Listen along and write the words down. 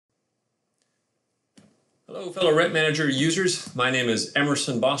Hello, fellow Rent Manager users. My name is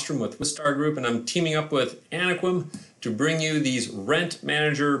Emerson Bostrom with Wistar Group, and I'm teaming up with Anequim to bring you these Rent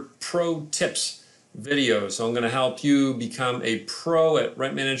Manager Pro Tips videos. So I'm going to help you become a pro at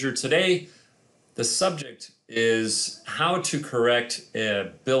Rent Manager today. The subject is how to correct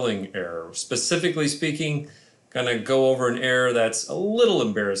a billing error. Specifically speaking, going to go over an error that's a little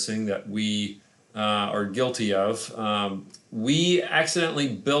embarrassing that we are guilty of. We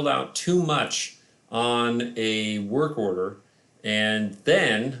accidentally billed out too much on a work order and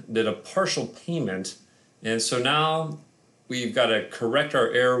then did a partial payment, and so now we've got to correct our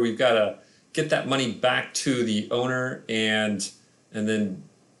error. We've got to get that money back to the owner and then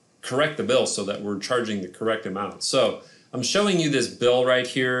correct the bill so that we're charging the correct amount. So I'm showing you this bill right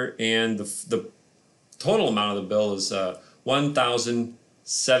here, and the total amount of the bill is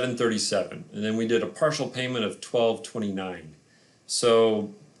 $1,737, and then we did a partial payment of $1,229.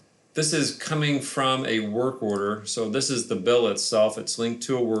 So this is coming from a work order. So this is the bill itself. It's linked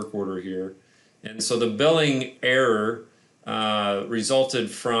to a work order here. And so the billing error resulted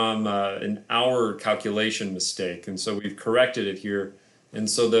from an hour calculation mistake. And so we've corrected it here. And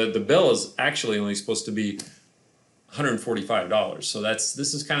so the bill is actually only supposed to be $145. So this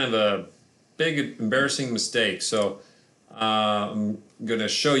is kind of a big embarrassing mistake. So I'm going to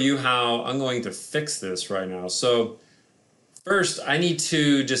show you how I'm going to fix this right now. So first I need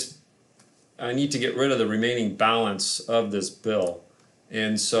to get rid of the remaining balance of this bill.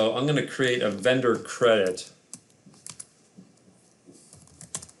 And so I'm going to create a vendor credit.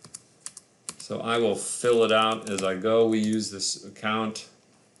 So I will fill it out as I go. We use this account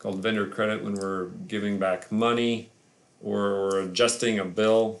called vendor credit when we're giving back money or adjusting a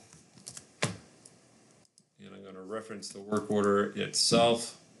bill. And I'm going to reference the work order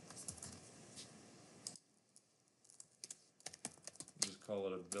itself. Just call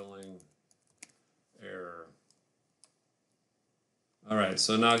it a billing error. Alright,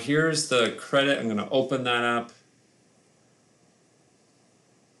 so now here's the credit. I'm going to open that up.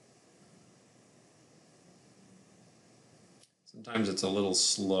 Sometimes it's a little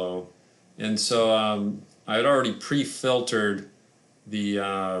slow. And so I had already pre-filtered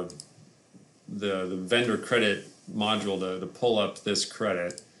the vendor credit module to pull up this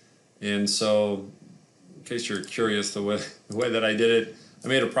credit. And so, in case you're curious, the way that I did it, I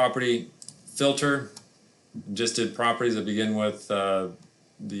made a property filter, just did properties that begin with the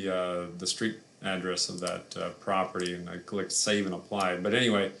street address of that property, and I clicked save and apply. But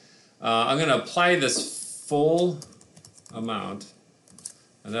anyway, I'm going to apply this full amount,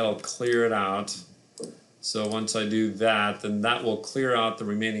 and that'll clear it out. So once I do that, then that will clear out the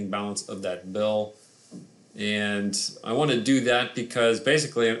remaining balance of that bill. And I want to do that because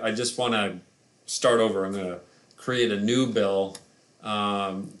basically I just want to start over. I'm going to create a new bill.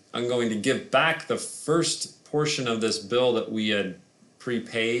 I'm going to give back the first portion of this bill that we had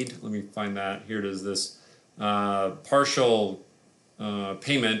prepaid. Let me find that. Here it is, this partial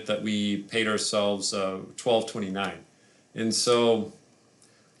payment that we paid ourselves, $1,229. And so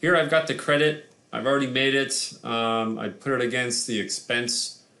here I've got the credit. I've already made it. I put it against the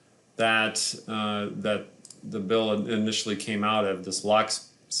expense that the bill initially came out of, this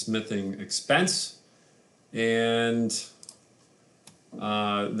locksmithing expense. And then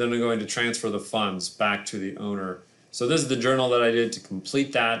I'm going to transfer the funds back to the owner. So this is the journal that I did to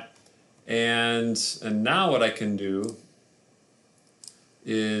complete that. And now what I can do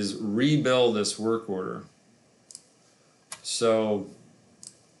is rebill this work order. So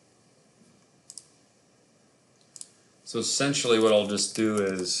essentially what I'll just do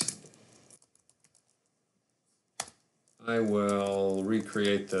is I will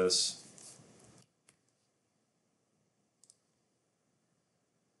recreate this.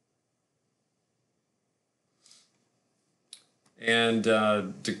 And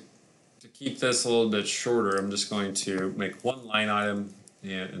to keep this a little bit shorter, I'm just going to make one line item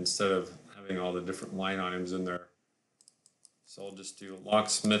instead of having all the different line items in there. So I'll just do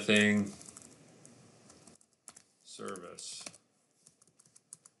locksmithing service.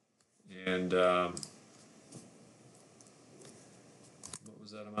 And what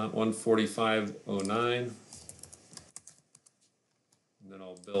was that amount? $145.09. And then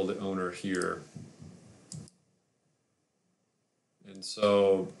I'll bill the owner here. And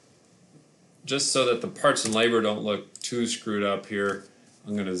so, just so that the parts and labor don't look too screwed up here,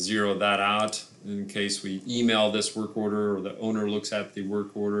 I'm going to zero that out in case we email this work order or the owner looks at the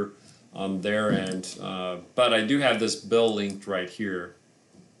work order on their end. But I do have this bill linked right here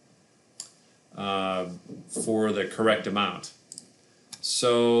for the correct amount.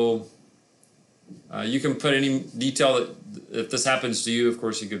 So You can put any detail that, if this happens to you, of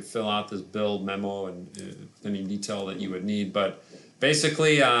course, you could fill out this bill memo and any detail that you would need. But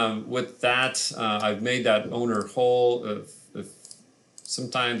basically, with that, I've made that owner whole. If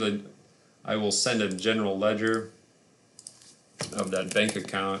sometimes I will send a general ledger of that bank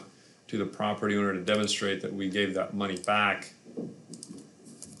account to the property owner to demonstrate that we gave that money back.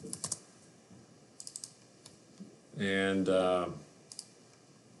 And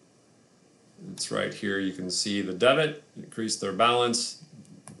it's right here. You can see the debit increased their balance.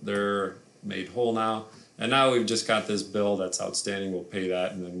 They're made whole now. And now we've just got this bill that's outstanding. We'll pay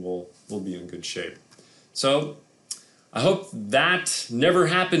that, and then we'll be in good shape. So I hope that never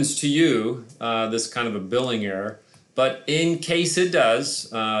happens to you, this kind of a billing error. But in case it does,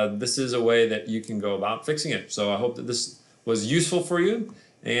 this is a way that you can go about fixing it. So I hope that this was useful for you.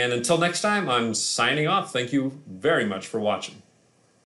 And until next time, I'm signing off. Thank you very much for watching.